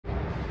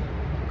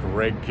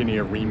Greg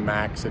Kinnear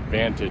Remax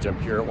Advantage. I'm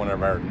here at one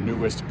of our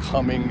newest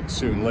coming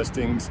soon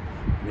listings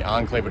in the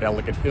Enclave at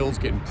Ellicott Hills,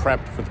 getting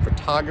prepped for the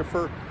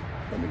photographer.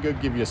 Let me go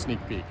give you a sneak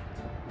peek.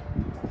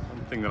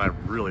 One thing that I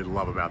really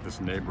love about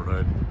this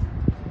neighborhood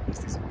is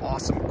these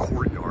awesome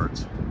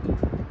courtyards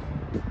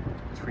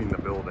between the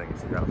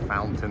buildings. They've got a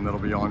fountain that'll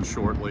be on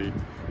shortly.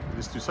 They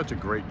just do such a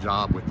great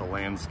job with the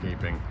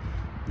landscaping.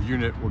 The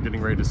unit we're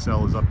getting ready to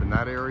sell is up in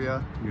that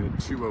area, unit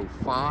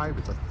 205.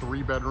 It's a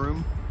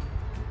 3-bedroom,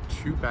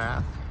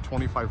 2-bath,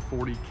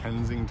 2540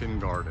 Kensington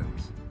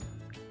Gardens.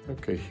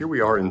 Okay, here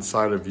we are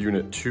inside of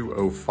unit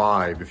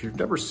 205. If you've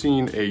never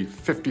seen a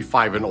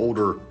 55 and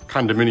older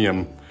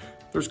condominium,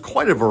 there's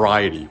quite a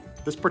variety.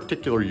 This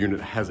particular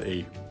unit has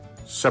a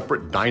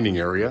separate dining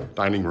area,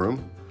 dining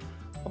room,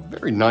 a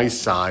very nice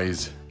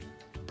size,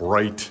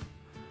 bright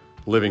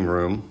living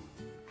room,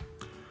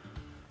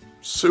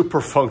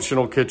 super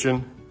functional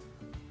kitchen,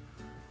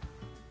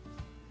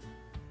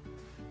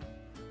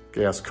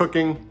 gas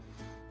cooking.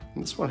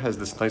 And this one has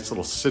this nice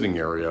little sitting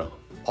area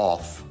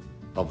off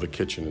of the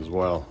kitchen as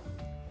well.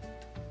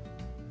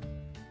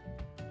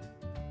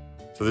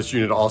 So this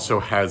unit also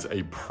has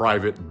a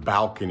private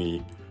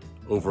balcony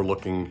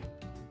overlooking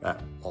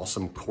that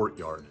awesome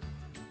courtyard.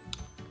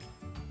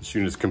 This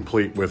unit is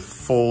complete with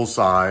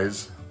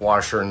full-size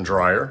washer and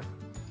dryer,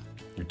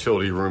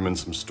 utility room and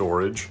some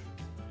storage.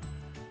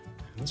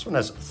 And this one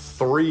has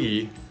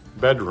 3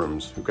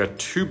 bedrooms. We've got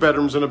 2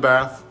 bedrooms and a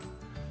bath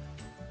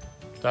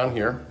down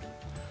here.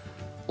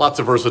 Lots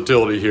of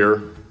versatility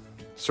here.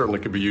 Certainly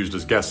could be used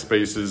as guest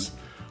spaces,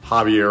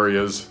 hobby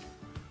areas.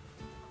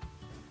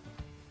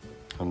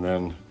 And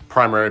then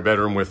primary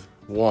bedroom with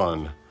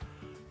 1,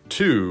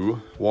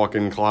 2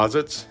 walk-in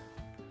closets.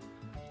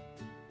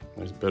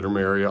 Nice bedroom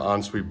area,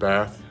 ensuite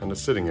bath, and a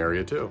sitting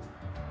area too.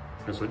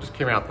 And so we just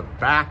came out the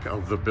back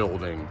of the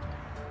building.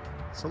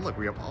 So look,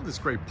 we have all this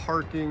great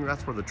parking.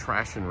 That's where the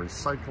trash and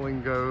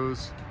recycling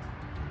goes.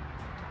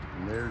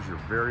 And there's your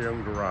very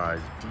own garage,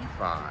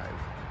 D5.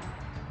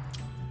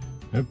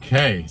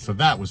 Okay, so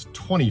that was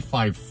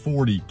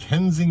 2540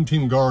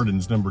 Kensington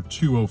Gardens, number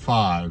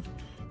 205,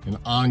 in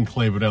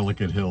Enclave at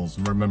Ellicott Hills.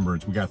 And remember,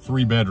 we got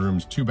 3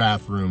 bedrooms, 2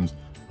 bathrooms,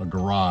 a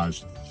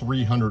garage,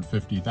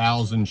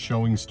 $350,000.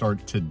 Showing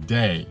start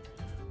today,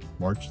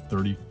 March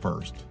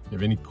 31st. If you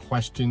have any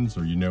questions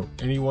or you know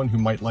anyone who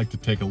might like to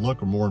take a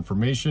look or more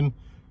information,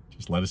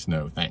 just let us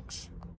know. Thanks.